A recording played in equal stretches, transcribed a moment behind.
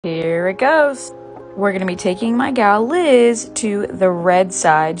Here it goes. We're going to be taking my gal Liz to the red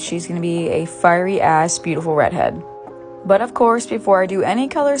side. She's going to be a fiery ass beautiful redhead. But of course, before I do any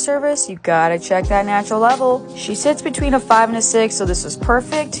color service, you gotta check that natural level. She sits between a 5 and a 6, so this is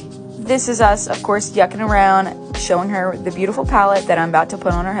perfect. This is us, of course, yucking around, showing her the beautiful palette that I'm about to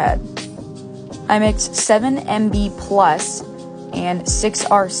put on her head. I mixed 7 MB Plus and 6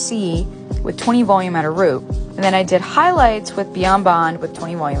 RC with 20 volume at a root. And then I did highlights with Beyond Bond with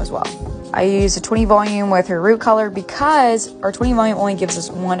 20 volume as well. I used a 20 volume with her root color because our 20 volume only gives us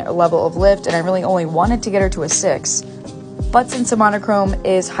one level of lift, and I really only wanted to get her to a 6. But since the monochrome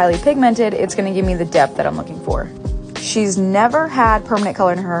is highly pigmented, it's going to give me the depth that I'm looking for. She's never had permanent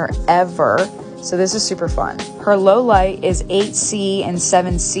color in her ever, so this is super fun. Her low light is 8C and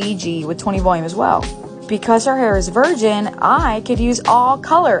 7CG with 20 volume as well. Because her hair is virgin, I could use all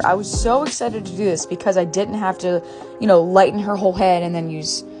color. I was so excited to do this because I didn't have to, lighten her whole head and then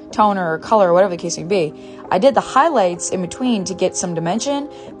use toner or color or whatever the case may be. I did the highlights in between to get some dimension,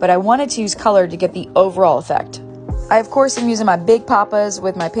 but I wanted to use color to get the overall effect. I, of course, am using my Big Papas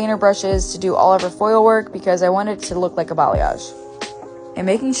with my painter brushes to do all of her foil work because I wanted it to look like a balayage. And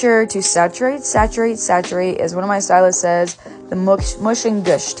making sure to saturate as one of my stylists says, the mush and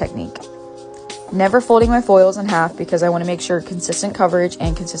gush technique. Never folding my foils in half because I want to make sure consistent coverage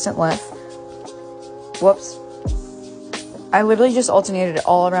and consistent lift. Whoops. I literally just alternated it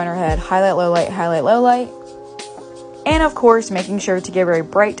all around her head. Highlight, low light. And of course, making sure to give her a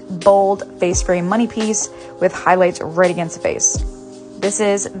bright, bold face frame money piece with highlights right against the face. This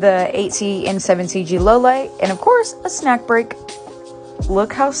is the 8C and 7CG low light, and of course, a snack break.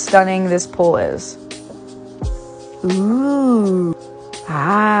 Look how stunning this pull is. Ooh.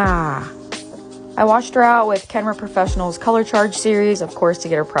 Ah. I washed her out with Kenra Professional's Color Charge series, of course, to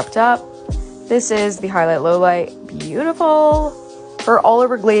get her prepped up. This is the highlight low light. Beautiful. Her all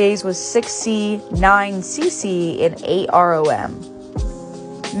over glaze was 6C, 9cc, and 8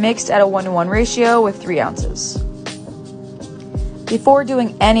 ROM. Mixed at a 1:1 ratio with 3 ounces. Before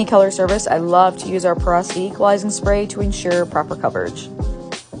doing any color service, I love to use our porosity equalizing spray to ensure proper coverage.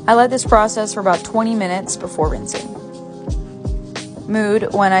 I let this process for about 20 minutes before rinsing.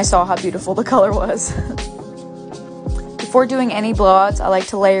 Mood when I saw how beautiful the color was. Before doing any blowouts, I like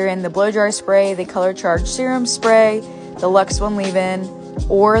to layer in the blow dry spray, the Color Charge serum spray, the Luxe One leave-in,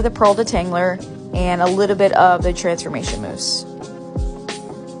 or the Pearl Detangler, and a little bit of the Transformation Mousse.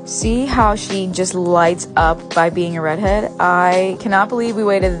 See how she just lights up by being a redhead? I cannot believe we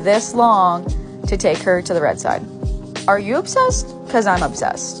waited this long to take her to the red side. Are you obsessed? Because I'm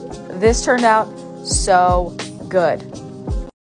obsessed. This turned out so good.